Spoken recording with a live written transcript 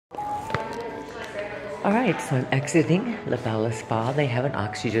All right, so I'm exiting La Bella Spa. They have an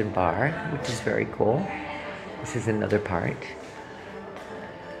oxygen bar, which is very cool. This is another part.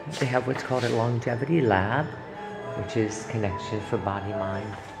 They have what's called a longevity lab, which is connection for body,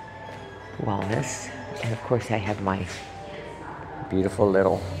 mind, wellness. And of course I have my beautiful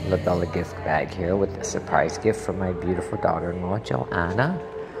little La Bella gift bag here with a surprise gift from my beautiful daughter-in-law, Joanna.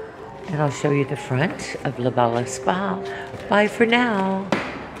 And I'll show you the front of La Bella Spa. Bye for now.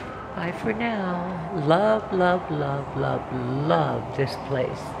 Bye for now. Love, love, love, love, love this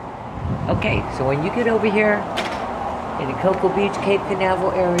place. Okay, so when you get over here in the Cocoa Beach, Cape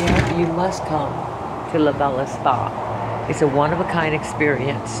Canaveral area, you must come to La Bella Spa. It's a one-of-a-kind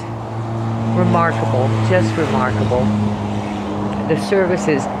experience. Remarkable, just remarkable. The service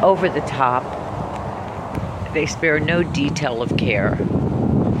is over the top. They spare no detail of care.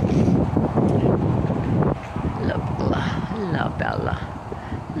 La Bella.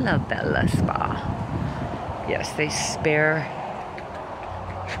 La Bella Spa. Yes, they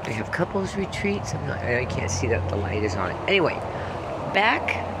have couples retreats. I can't see that the light is on it. Anyway,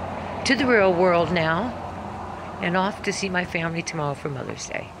 back to the real world now, and off to see my family tomorrow for Mother's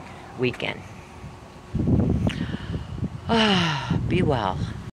Day weekend. Be well.